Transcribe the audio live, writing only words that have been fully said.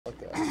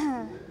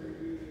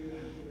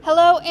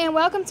Hello and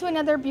welcome to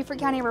another Beaufort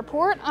County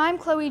Report. I'm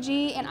Chloe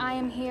G and I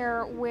am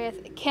here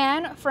with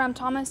Ken from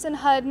Thomas &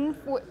 Hutton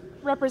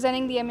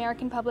representing the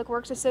American Public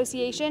Works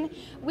Association.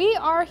 We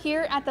are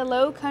here at the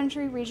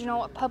Lowcountry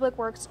Regional Public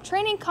Works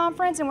Training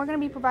Conference and we're going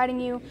to be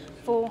providing you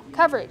full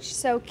coverage.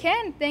 So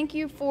Ken, thank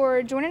you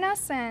for joining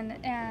us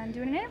and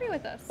doing an interview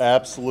with us.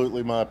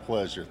 Absolutely my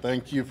pleasure.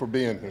 Thank you for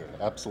being here.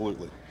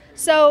 Absolutely.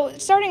 So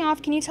starting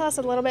off, can you tell us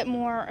a little bit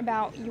more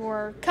about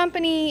your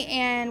company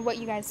and what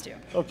you guys do?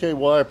 Okay,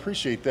 well I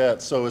appreciate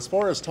that. So as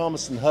far as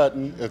Thomas &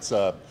 Hutton, it's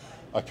a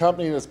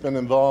company that's been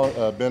in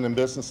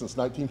business since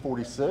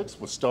 1946.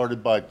 Was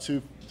started by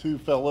two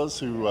fellows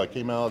who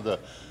came out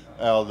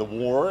of the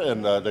war,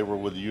 and they were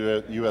with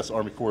the U.S.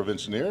 Army Corps of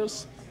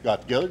Engineers.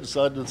 Got together,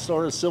 decided to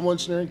start a civil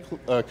engineering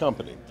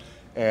company,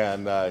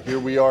 and here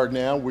we are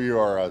now. We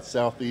are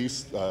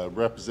southeast,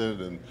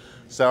 represented in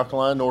South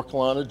Carolina, North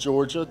Carolina,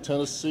 Georgia,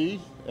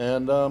 Tennessee,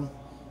 and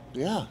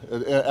yeah,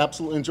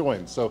 absolutely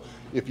enjoying. So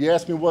if you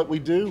ask me what we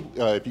do,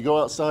 if you go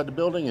outside the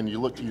building and you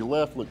look to your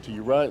left, look to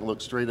your right, and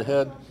look straight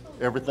ahead,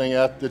 everything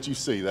that you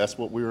see, that's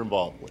what we're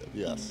involved with,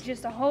 yes.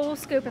 Just a whole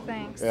scoop of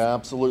things. Yeah,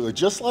 absolutely,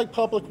 just like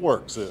Public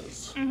Works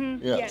is.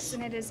 Mm-hmm. Yes,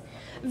 and it is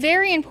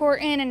very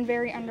important and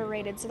very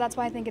underrated, so that's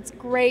why I think it's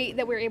great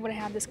that we're able to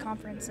have this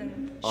conference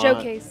and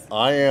showcase.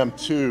 I am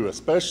too,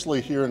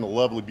 especially here in the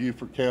lovely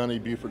Beaufort County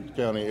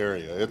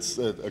area. It's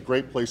a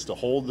great place to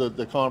hold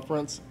the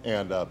conference,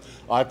 and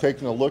I've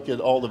taken a look at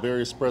all the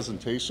various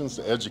presentations,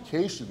 the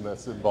education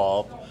that's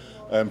involved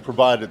and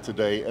provided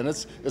today, and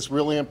it's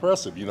really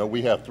impressive. You know,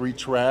 we have 3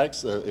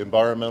 tracks: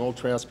 environmental,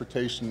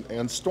 transportation,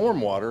 and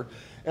stormwater.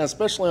 And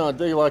especially on a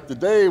day like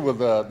today with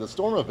the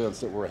storm events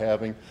that we're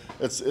having,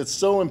 it's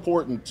so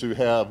important to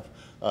have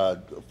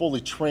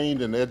fully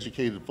trained and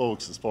educated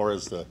folks as far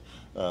as the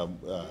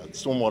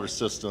stormwater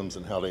systems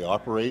and how they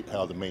operate,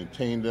 how to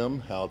maintain them,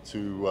 how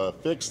to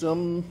fix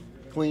them,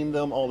 clean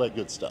them, all that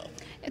good stuff.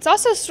 It's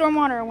also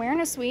Stormwater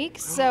Awareness Week,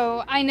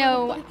 so I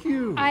know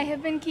I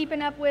have been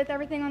keeping up with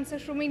everything on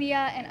social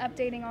media and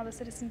updating all the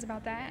citizens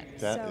about that.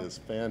 That is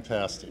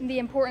fantastic. The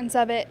importance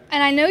of it.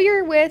 And I know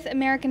you're with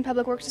American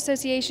Public Works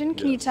Association.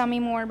 Can you tell me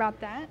more about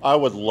that? I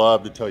would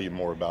love to tell you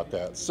more about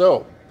that.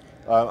 So,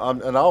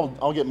 and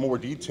I'll get more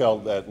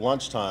detailed at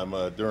lunchtime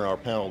during our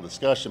panel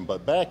discussion,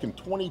 but back in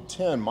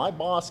 2010, my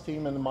boss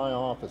came into my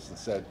office and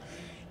said,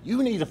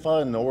 "You need to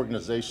find an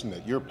organization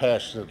that you're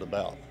passionate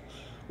about."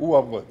 Ooh,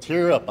 I'm going to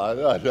tear up. I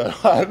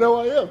know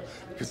I am,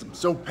 because I'm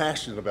so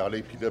passionate about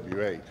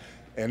APWA.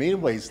 And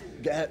anyways,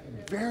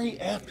 that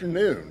very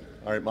afternoon,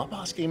 all right, my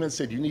boss came in and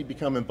said, "You need to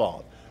become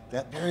involved."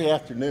 That very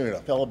afternoon, a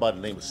fellow by the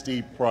name of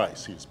Steve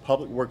Price, he's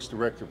Public Works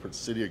Director for the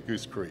city of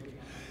Goose Creek,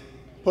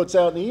 puts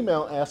out an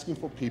email asking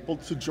for people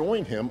to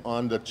join him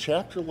on the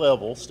chapter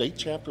level, state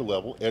chapter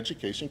level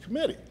education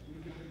committee.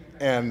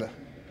 And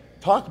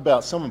talk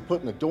about someone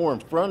putting a door in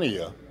front of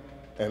you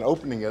and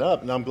opening it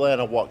up, and I'm glad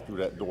I walked through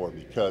that door,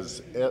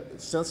 because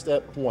since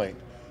that point,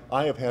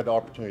 I have had the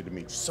opportunity to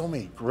meet so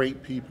many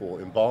great people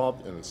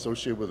involved and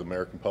associated with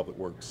American Public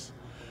Works.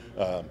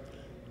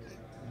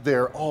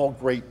 They're all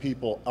great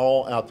people,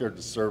 all out there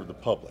to serve the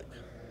public,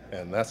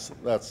 and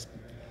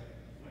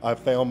I've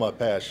found my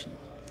passion.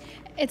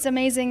 It's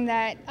amazing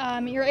that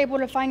you're able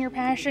to find your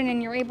passion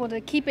and you're able to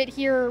keep it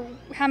here.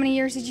 How many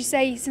years did you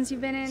say since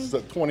you've been in? So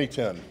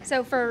 2010.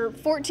 So for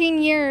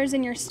 14 years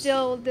and you're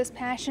still this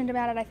passionate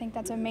about it, I think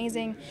that's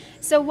amazing.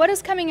 So what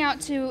does coming out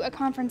to a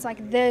conference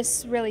like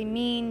this really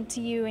mean to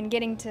you, and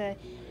getting to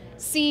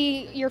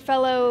see your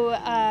fellow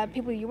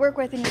people you work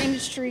with in your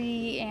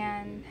industry,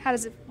 and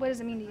what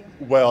does it mean to you?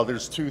 Well,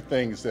 there's 2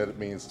 things that it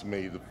means to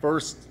me. The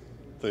first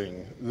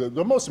thing,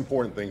 the most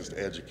important thing, is the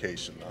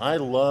education. I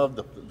love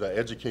the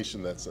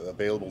education that's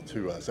available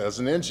to us. As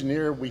an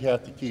engineer, we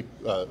have to keep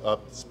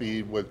up to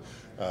speed with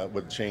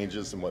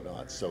changes and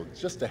whatnot. So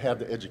just to have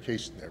the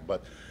education there,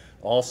 but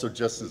also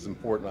just as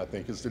important, I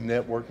think, is the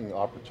networking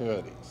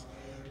opportunities.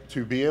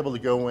 To be able to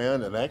go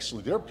in, and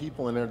actually there are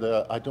people in there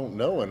that I don't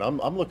know, and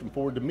I'm looking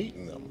forward to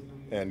meeting them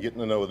and getting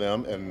to know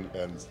them,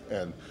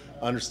 and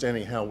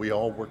understanding how we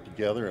all work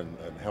together and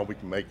how we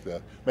can make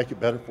it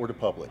better for the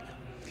public.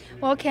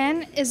 Well,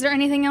 Ken, is there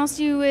anything else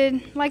you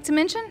would like to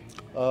mention?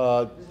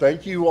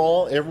 Thank you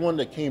all, everyone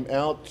that came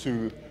out,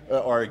 to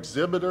our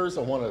exhibitors.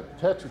 I want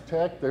to Tetra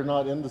Tech. They're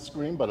not in the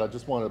screen, but I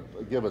just want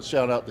to give a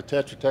shout out to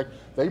Tetra Tech.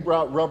 They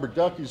brought rubber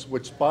duckies,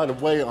 which, by the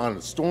way, on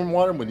the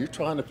stormwater, when you're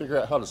trying to figure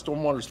out how the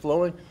stormwater is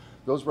flowing,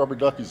 those rubber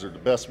duckies are the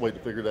best way to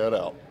figure that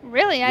out.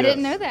 Really? I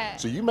didn't know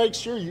that. So you make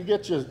sure you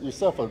get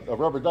yourself a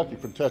rubber ducky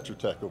from Tetra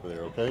Tech over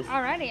there, okay?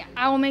 Alrighty,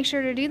 I will make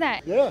sure to do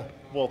that. Yeah.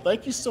 Well,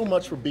 thank you so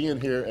much for being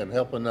here and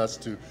helping us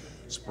to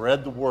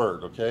spread the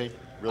word, okay?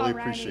 Really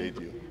appreciate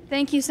you.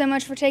 Thank you so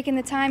much for taking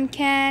the time,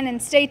 Ken,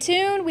 and stay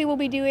tuned. We will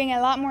be doing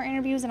a lot more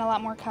interviews and a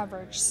lot more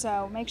coverage,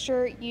 so make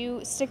sure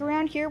you stick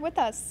around here with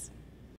us.